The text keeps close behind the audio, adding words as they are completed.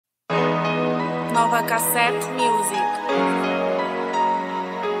Nova Cassette Music.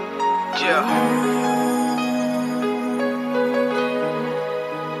 Yeah.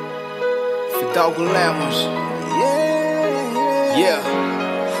 Fidalgo Lemos. Yeah.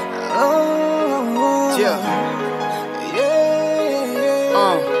 Yeah.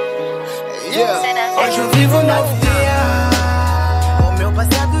 Yeah. Hoje eu vivo um novo dia. O meu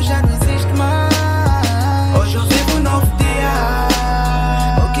passado já não existe mais. Hoje eu vivo um novo dia.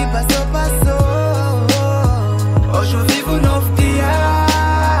 O que passou, passou. Hoje eu vivo um novo dia.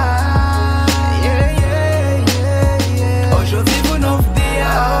 Hoje eu vivo um novo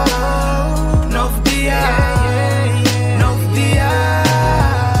dia. Novo dia. Novo dia.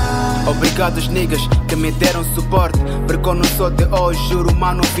 Obrigado aos niggas que me deram suporte, porque eu não sou de hoje, juro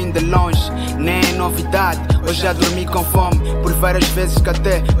mano, vim de longe. Nem é novidade, eu já dormi com fome por várias vezes que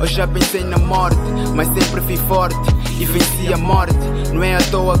até eu já pensei na morte, mas sempre fui forte e venci a morte. Não é à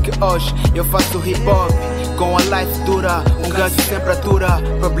toa que hoje eu faço hip hop com a life dura, um gajo sempre atura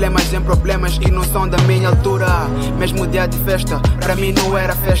problemas em problemas que não são da minha altura. Mesmo dia de festa, pra mim não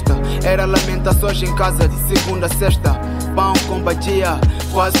era festa, era lamentações em casa de segunda a sexta. Pão com badia,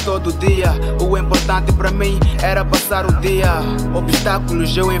 quase todo dia. O importante pra mim era passar o dia.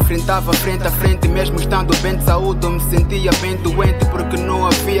 Obstáculos eu enfrentava frente a frente. Mesmo estando bem de saúde, eu me sentia bem doente, porque não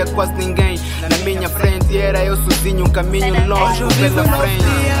havia quase ninguém na minha frente. Era eu sozinho, um caminho longe pela frente.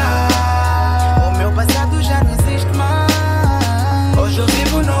 O meu passado já não existe mais. Hoje eu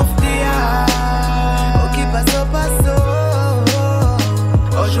vivo um novo dia. O que passou, passou.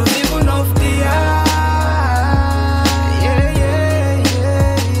 Hoje eu vivo um novo dia.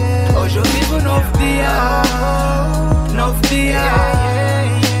 Hoje eu vivo um novo dia. Novo dia.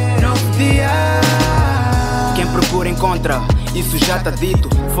 Novo dia. Quem procura encontra, isso já tá dito.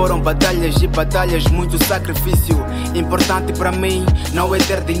 Foram batalhas e batalhas, muito sacrifício. Importante pra mim não é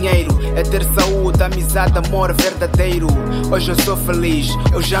ter dinheiro, é ter saúde, amizade, amor verdadeiro. Hoje eu sou feliz,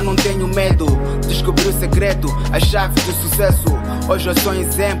 eu já não tenho medo. Descobri o segredo, a chave do sucesso. Hoje eu sou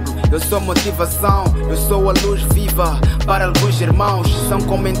exemplo, eu sou motivação. Eu sou a luz viva para alguns irmãos. São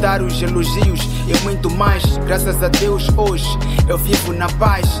comentários, elogios e muito mais. Graças a Deus hoje eu vivo na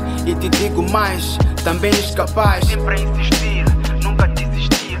paz. E te digo mais, também és capaz. Sempre a insistir, nunca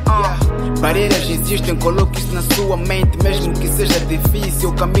desistir. Barreiras existem, coloque isso na sua mente. Mesmo que seja difícil,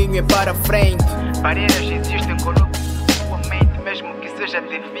 o caminho é para frente. Barreiras existem, coloque isso na sua mente. Mesmo que seja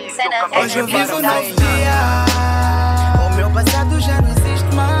difícil, o caminho Hoje eu é para vivo um novo frente. dia. O meu passado já não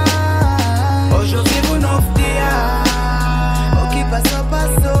existe mais. Hoje eu vivo um novo dia. O que passou,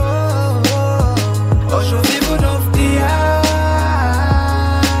 passou. Hoje eu vivo um novo dia.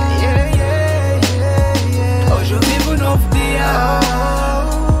 Hoje eu vivo um novo dia.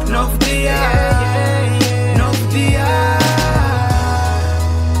 Novo dia. Novo dia.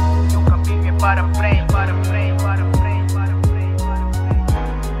 O caminho é para frente, para frente.